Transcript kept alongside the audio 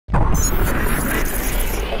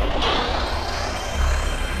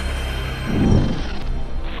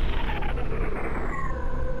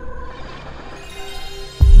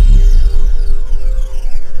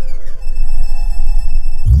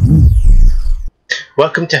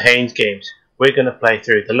Welcome to Haynes Games. We're going to play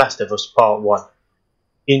through The Last of Us Part 1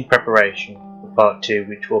 in preparation for Part 2,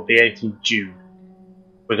 which will be out in June.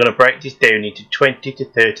 We're going to break this down into 20 to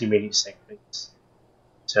 30 minute segments.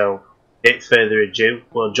 So, without further ado,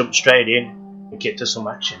 we'll jump straight in and get to some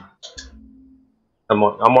action. I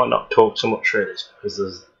might not talk so much through this because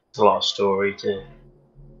there's a lot of story to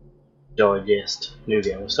digest. New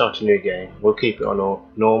game. We'll start a new game. We'll keep it on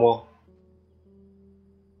normal.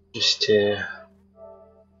 Just to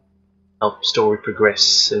help story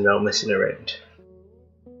progress and no messing around.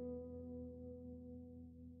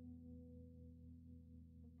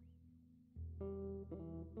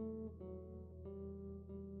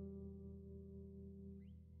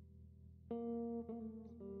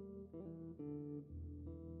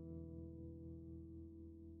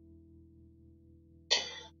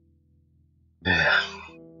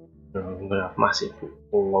 I'm going to have massive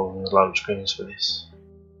long load screens for this.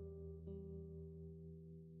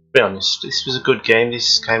 To be honest, this was a good game.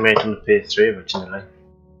 This came out on the PS3 originally.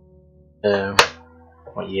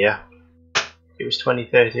 What year? It was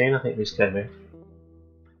 2013, I think this came out.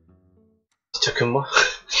 It took them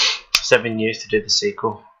 7 years to do the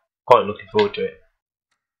sequel. Quite looking forward to it.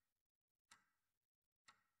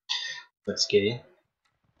 Let's get in.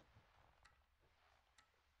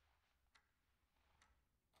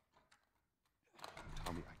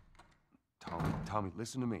 Tommy,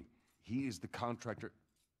 listen to me. He is the contractor.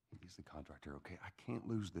 He's the contractor, okay? I can't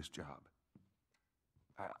lose this job.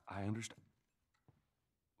 I understand.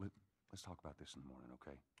 Let's talk about this in the morning,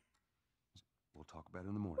 okay? We'll talk about it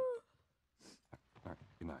in the morning. All right,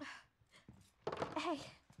 good night. Hey.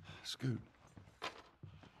 Scoot.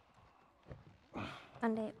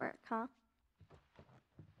 Monday at work, huh?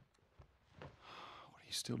 What are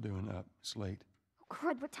you still doing up? It's late. Oh,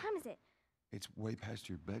 crud, what time is it? It's way past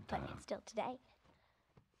your bedtime. But it's still today.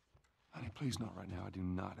 Honey, please not right now. I do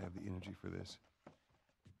not have the energy for this.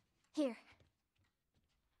 Here.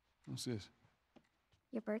 What's this?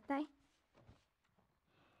 Your birthday?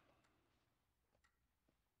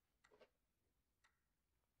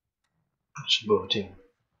 She brought in.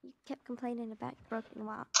 You kept complaining about your broken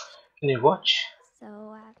watch. Can you watch? So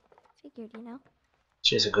I figured, you know.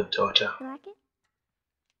 She's a good daughter. You like it?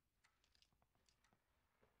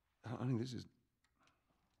 Honey, this is...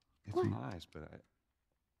 It's What? nice, but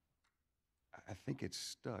I think it's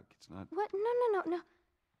stuck. It's not... What? No.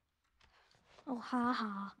 Oh, ha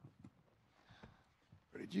ha.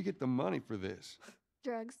 Where did you get the money for this?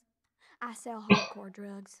 Drugs. I sell hardcore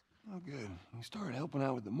drugs. Oh, good. You started helping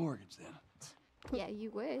out with the mortgage then. Yeah,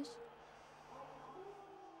 you wish.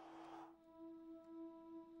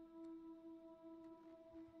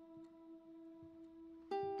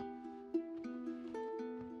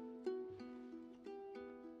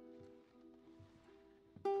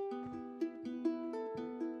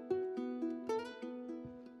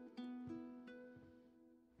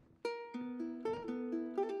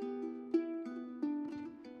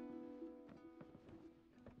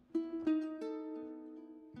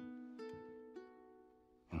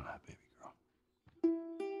 Good night, baby girl.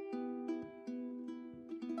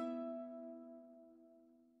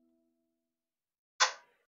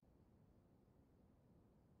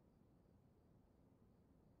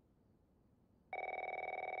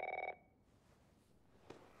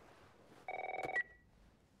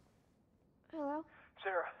 Hello?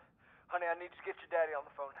 Sarah, honey, I need to get your daddy on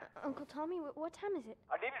the phone. Uncle Tommy, what time is it?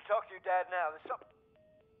 I need to talk to your dad now. There's something...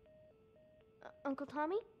 Uncle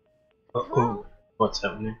Tommy? Oh, Hello? what's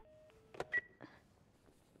happening?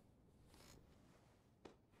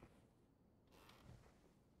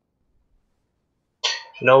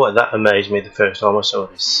 You know what? That amazed me the first time I saw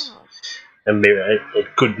this. Oh. A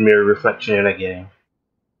good mirror reflection in a game.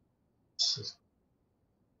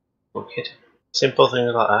 Look it. Simple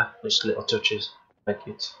things like that, just little touches, make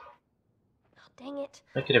it Oh, dang it.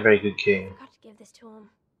 a very good I game. forgot to give this to him.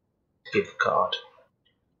 Give the card.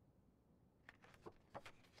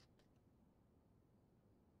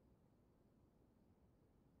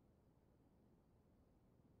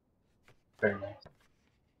 Very nice.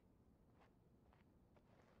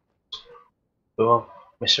 We won't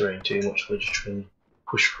mess around too much. We'll just try and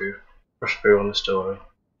rush through on the story.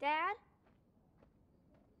 Dad?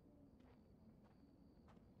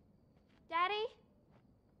 Daddy?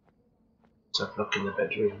 Let's have a look in the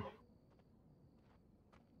bedroom.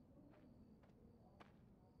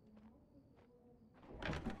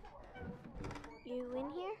 You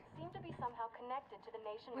in here? Seem to be somehow connected to the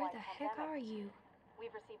Where nationwide the heck pandemic. are you?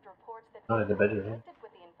 We've received reports that Oh, in the people bedroom. infected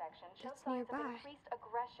with the infection show That's signs of nearby. increased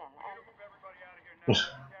aggression and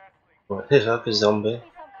What? There's like a zombie.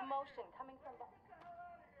 be some commotion coming from the...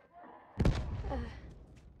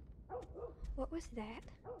 What was that?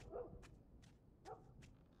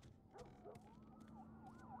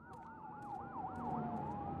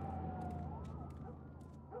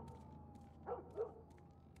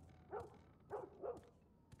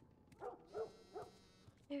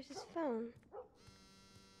 There's his phone.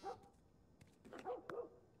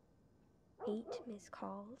 8 missed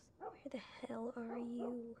calls. Where the hell are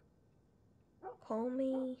you? Call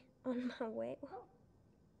me on my way.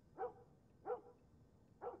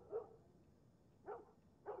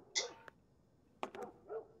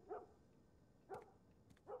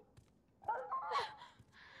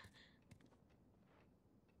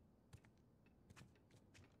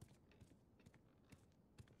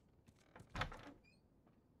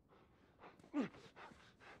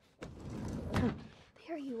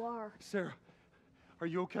 There you are. Sarah, are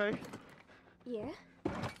you okay? Yeah?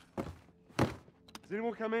 Does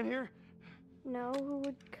anyone come in here? No, who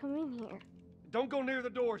would come in here? Don't go near the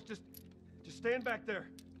doors. Just stand back there.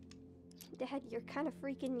 Dad, you're kind of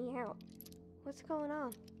freaking me out. What's going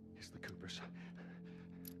on? It's the Coopers.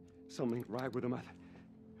 Something ain't right with them. I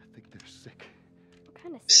think they're sick. What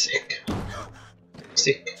kind of Sick.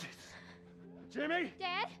 Sick. Jimmy!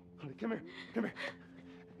 Dad? Honey, come here. Come here.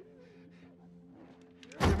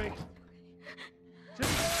 Jimmy! Jimmy,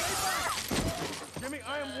 stay back! Jimmy,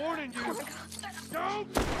 I am warning you! Don't!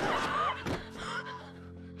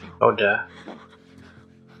 Oh dear.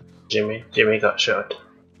 Jimmy got shot.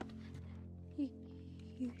 You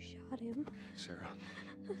shot him? Sarah.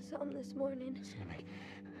 I saw him this morning. Listen to me.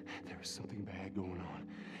 There is something bad going on.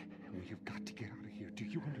 And we have got to get out of here. Do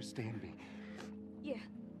you understand me? Yeah.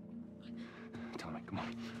 Tommy, come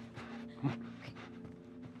on. Come on.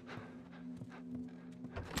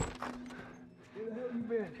 Where the hell you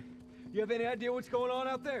been? You have any idea what's going on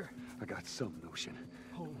out there? I got some notion.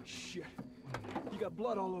 Holy shit. You got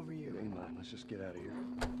blood all over It you. ain't mine. Let's just get out of here.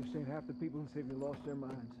 This ain't half the people in Sydney lost their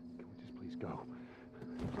minds. Can we just please go?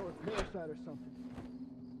 Or a parasite or something.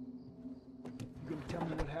 You gonna tell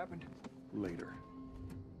me what happened? Later.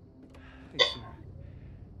 Hey, sir.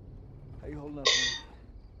 How you holding up, man?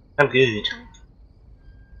 I'm good.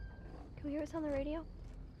 Can we hear us on the radio?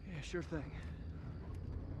 Yeah, sure thing.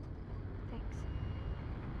 Thanks.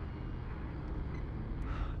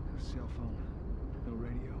 No cell phone. No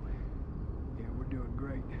radio. Yeah, we're doing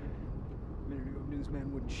great. A minute ago,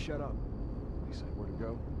 newsman wouldn't shut up. He said where to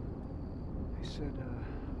go? He said,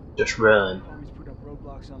 Just run. Army's put up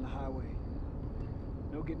roadblocks on the highway.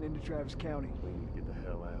 No getting into Travis County. We need to get the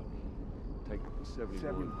hell out. Take 71.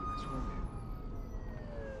 71, that's where we're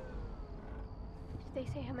Did they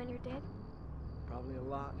say how many are dead? Probably a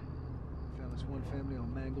lot. Found this one family all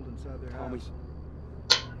mangled inside their Tommy. house.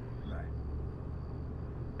 Right.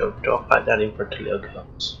 Don't talk like that in front of little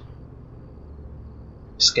girls.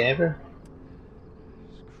 Scare her?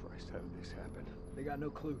 Jesus Christ, how did this happen? They got no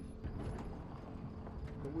clue.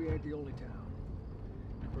 But we ain't the only town.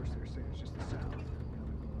 First they're saying it's just the south. Now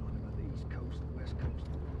they're going on about the east coast, the west coast.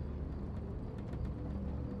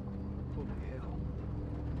 Holy hell.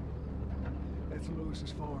 That's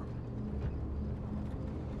Lewis's farm.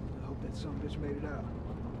 I hope that son of a bitch made it out.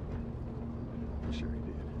 I'm sure he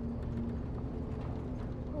did.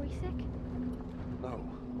 Were we sick? No,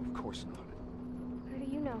 of course not. How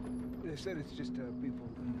do you know? They said it's just people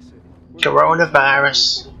in the city.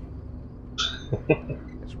 Coronavirus.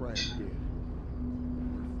 That's right, we did.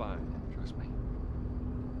 We're fine, trust me.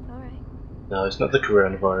 Alright. No, it's not the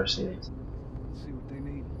coronavirus. It is. Let's see what they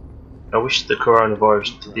need. I wish the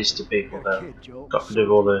coronavirus did this to people though. Kid, Joe. Got rid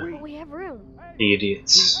of all the But we have room.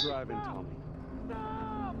 idiots. Keep driving, Tommy.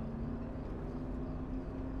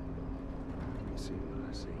 You see what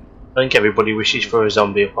I see? I think everybody wishes for a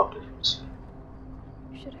zombie apocalypse.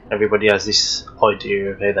 Should have. Everybody has this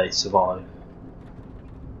idea of how they survive.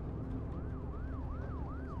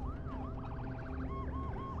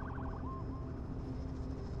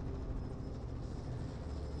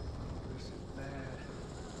 This is bad.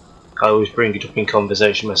 I always bring it up in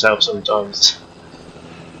conversation myself sometimes.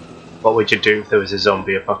 What would you do if there was a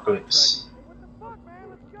zombie apocalypse?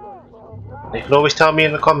 You can always tell me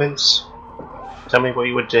in the comments. Tell me what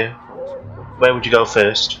you would do. Where would you go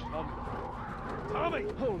first? Tommy!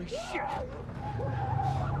 Holy shit!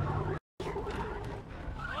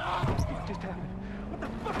 What just happened? What the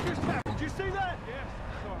fuck just happened? Did you see that? Yes,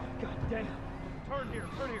 sorry. God damn. Turn here,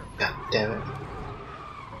 turn here. God damn it.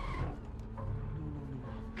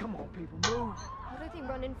 Come on, people, move. What are they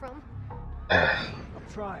running from? I'm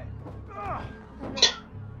trying.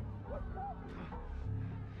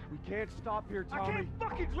 We can't stop here, I Tommy. can't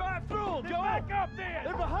fucking drive through them, Joe! Back up there!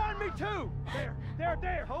 They're behind me, too!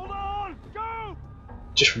 There! Hold on! Go!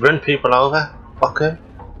 Just run people over. Fucker.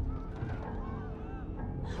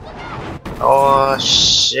 Oh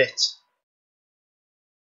shit.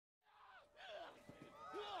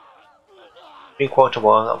 Been quite a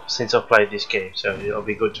while since I've played this game, so it'll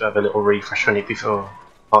be good to have a little refresh on it before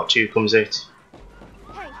part 2 comes out.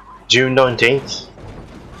 June 19th.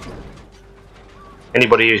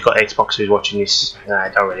 Anybody who's got Xbox who's watching this,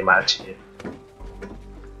 it don't really matter to you.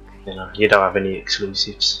 You know, you don't have any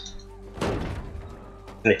exclusives.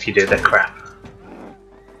 And if you do, they're crap.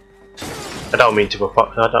 I don't mean to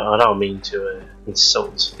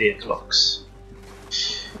insult the Xbox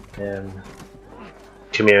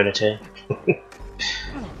community.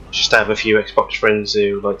 Just have a few Xbox friends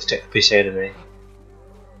who like to take the piss out of me.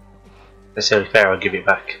 That's only fair, I'll give it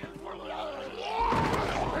back.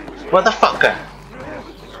 Motherfucker!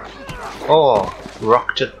 Oh,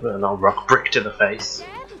 brick to the face.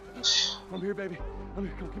 I'm here, baby. I'm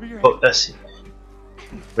here. Come, give me your hand. But that's,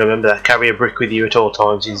 remember that, carry a brick with you at all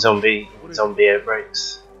times in zombie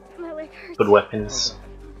outbreaks. My leg hurts. Good weapons.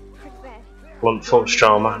 Pretty bad. Blunt force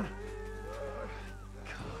trauma.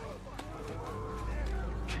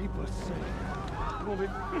 Keep us safe. Come on,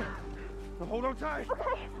 baby. Now hold on tight.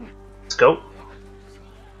 Let's go.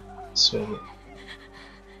 Swing it.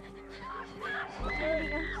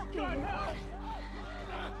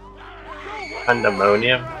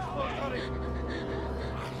 Pandemonium.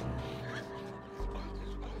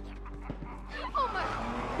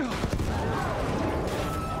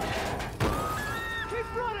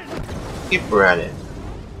 Keep running.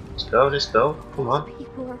 Let's go. Come on.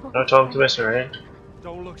 No time to mess around.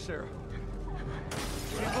 Don't look, Sarah.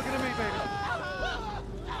 Keep looking at me, baby.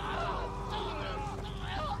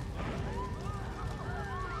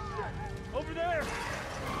 Over there.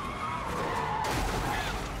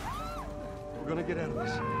 We're gonna get out of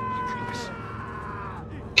this. I promise.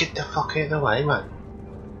 Get the fuck out of the way, man.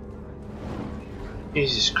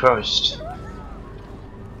 Jesus Christ.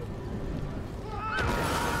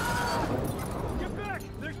 Get back!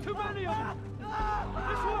 There's too many of them!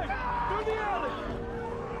 This way! Through the alley!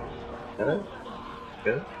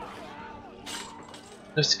 Go.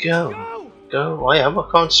 Let's go. Go. I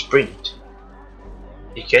can't sprint.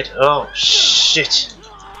 You kid. Oh shit.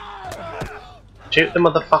 Shoot the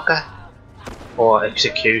motherfucker. Or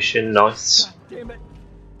execution, nice. Damn it!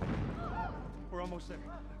 We're almost there.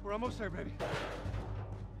 We're almost there, baby.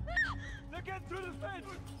 They're getting through the fence!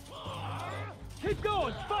 Keep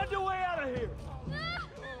going! Find your way out of here!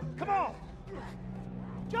 Come on!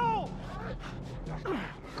 Go!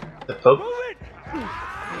 The pub. Move it!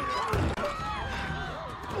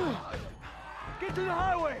 Get to the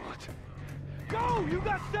highway! Go! You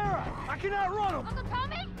got Sarah! I can outrun him! Uncle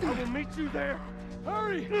Tommy? I will meet you there!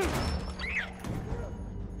 Hurry!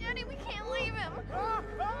 Daddy, we can't leave him.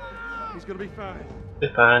 He's gonna be fine. Be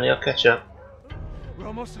fine, he'll catch up. We're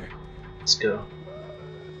almost there. Let's go.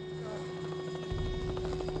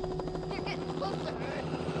 You're getting closer.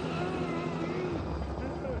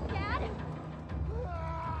 Dad?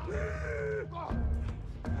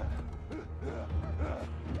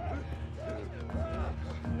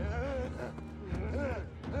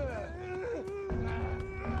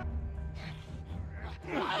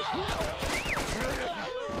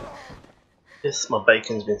 Yes, my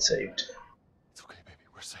bacon's been saved. It's okay, baby.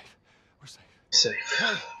 We're safe. We're safe. Safe.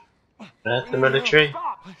 At the military.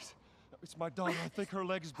 Stop! Please. It's my daughter. I think her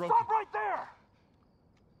leg is broken. Stop right there!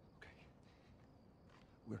 Okay.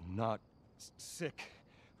 We're not sick.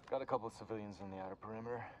 Got a couple of civilians in the outer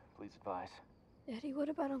perimeter. Please advise. Daddy, what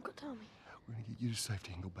about Uncle Tommy? We're gonna get you to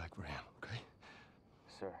safety and go back for him, okay?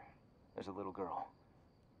 Sir, there's a little girl.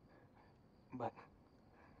 But...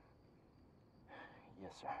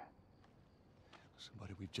 Yes, sir.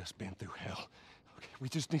 Somebody, we've just been through hell. Okay, we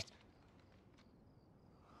just need...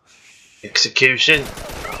 Execution.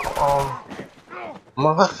 Oh.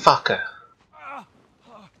 Motherfucker.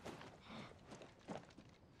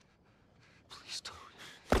 Please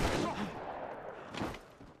don't.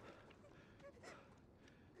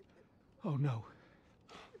 Oh, no.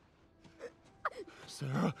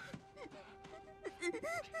 Sarah.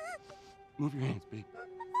 Move your hands, baby.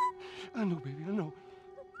 I know, baby, I know.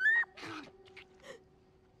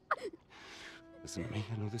 Listen to me.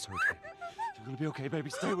 I know this hurts, baby. You're gonna be okay, baby.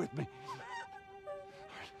 Stay with me. All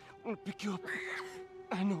right, I'm gonna pick you up.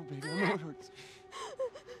 I know, baby. I know it hurts.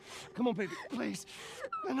 Come on, baby. Please.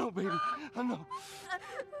 I know, baby. I know.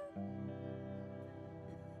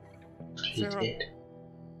 She Sarah. did.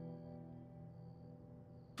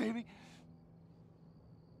 Baby.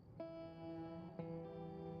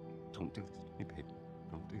 Don't do this to me, baby.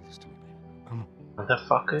 Don't do this to me, baby. Come on.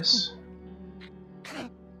 Motherfuckers.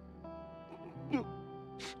 No.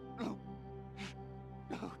 No.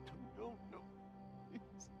 No, no, no, no.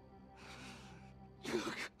 Please.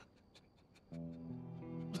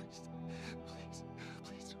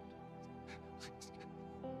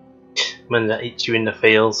 when that hits you in the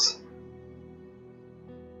feels.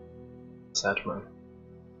 Sad, man.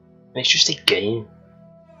 And it's just a game.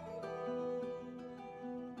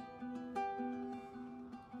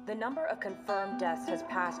 The number of confirmed deaths has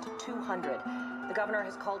passed 200. The governor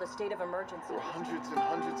has called a state of emergency. There are hundreds and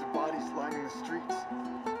hundreds of bodies lining the streets.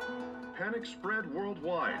 Panic spread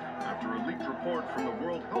worldwide after a leaked report from the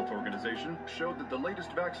World Health Organization showed that the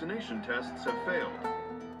latest vaccination tests have failed.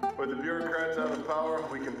 With the bureaucrats out of power,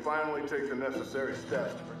 we can finally take the necessary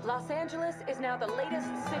steps. Los Angeles is now the latest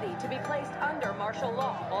city to be placed under martial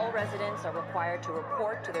law. All residents are required to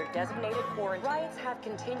report to their designated quarantine. Riots have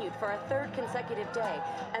continued for a third consecutive day,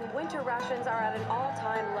 and winter rations are at an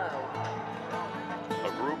all-time low.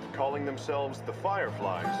 A group calling themselves the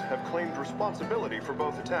Fireflies have claimed responsibility for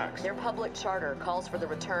both attacks. Their public charter calls for the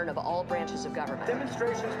return of all branches of government.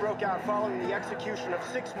 Demonstrations broke out following the execution of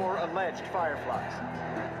 6 more alleged Fireflies.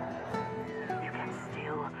 You can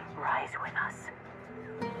still rise with us.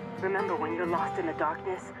 Remember, when you're lost in the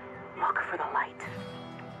darkness, look for the light.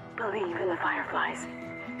 Believe in the Fireflies.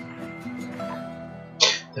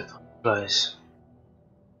 The Fireflies.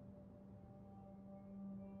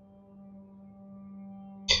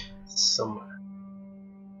 Somewhere.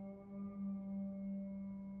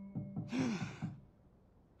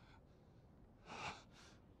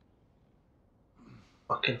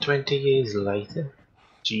 Fucking 20 years later?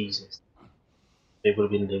 Jesus. People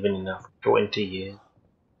have been living in that for 20 years.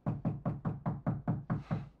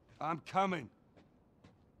 I'm coming.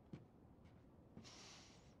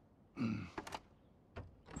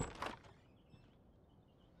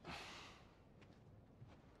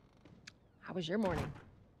 How was your morning?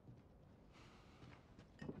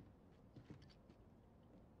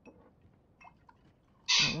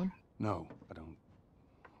 Want one? No, I don't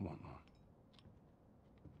want one.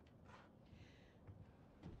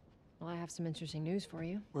 Well, I have some interesting news for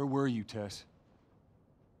you. Where were you, Tess?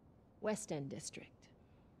 West End District.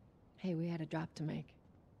 Hey, we had a drop to make.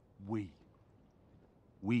 We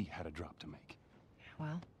had a drop to make.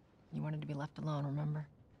 Well, you wanted to be left alone, remember?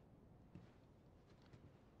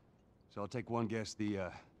 So I'll take one guess.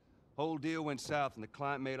 The whole deal went south and the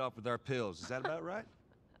client made off with our pills. Is that about right?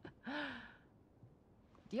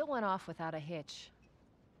 Deal went off without a hitch.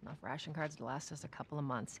 Enough ration cards to last us a couple of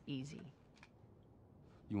months, easy.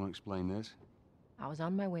 You want to explain this? I was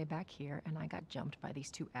on my way back here, and I got jumped by these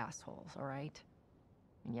 2 assholes, all right?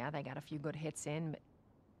 And yeah, they got a few good hits in, but...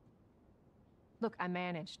 Look, I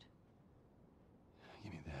managed.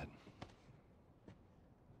 Give me that.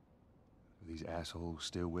 Are these assholes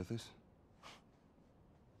still with us?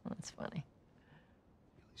 That's funny.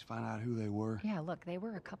 At least find out who they were. Yeah, look, they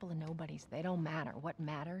were a couple of nobodies. They don't matter. What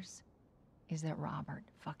matters is that Robert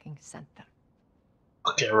fucking sent them.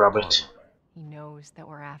 Okay, Robert. He knows that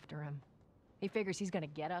we're after him. He figures he's gonna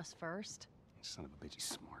get us first. Son of a bitch, he's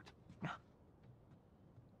smart. No.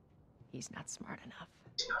 He's not smart enough.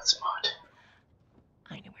 He's not smart.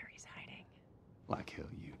 I know where he's hiding. Like hell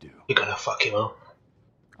you do. We're gonna fuck him up.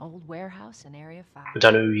 Old warehouse in Area 5. I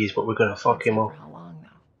don't know who he is, but we're gonna fuck him up. For how long, though?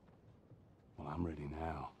 Well, I'm ready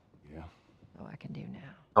now. Yeah? Oh, I can do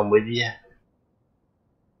now. I'm with you.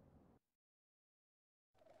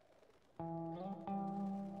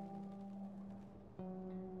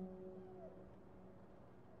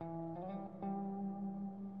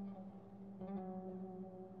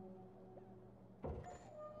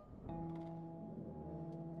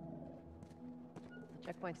 The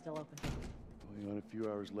checkpoint's still open. Only got a few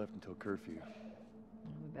hours left until curfew. Well,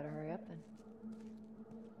 we better hurry up then.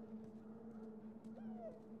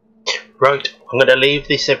 Right, I'm going to leave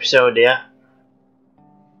this episode here.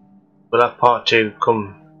 We'll have part 2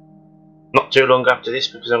 come not too long after this,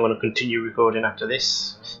 because I'm going to continue recording after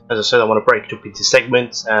this. As I said, I want to break it up into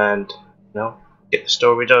segments and, you know, get the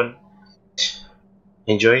story done.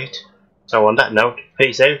 Enjoy it. So on that note,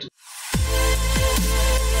 peace out.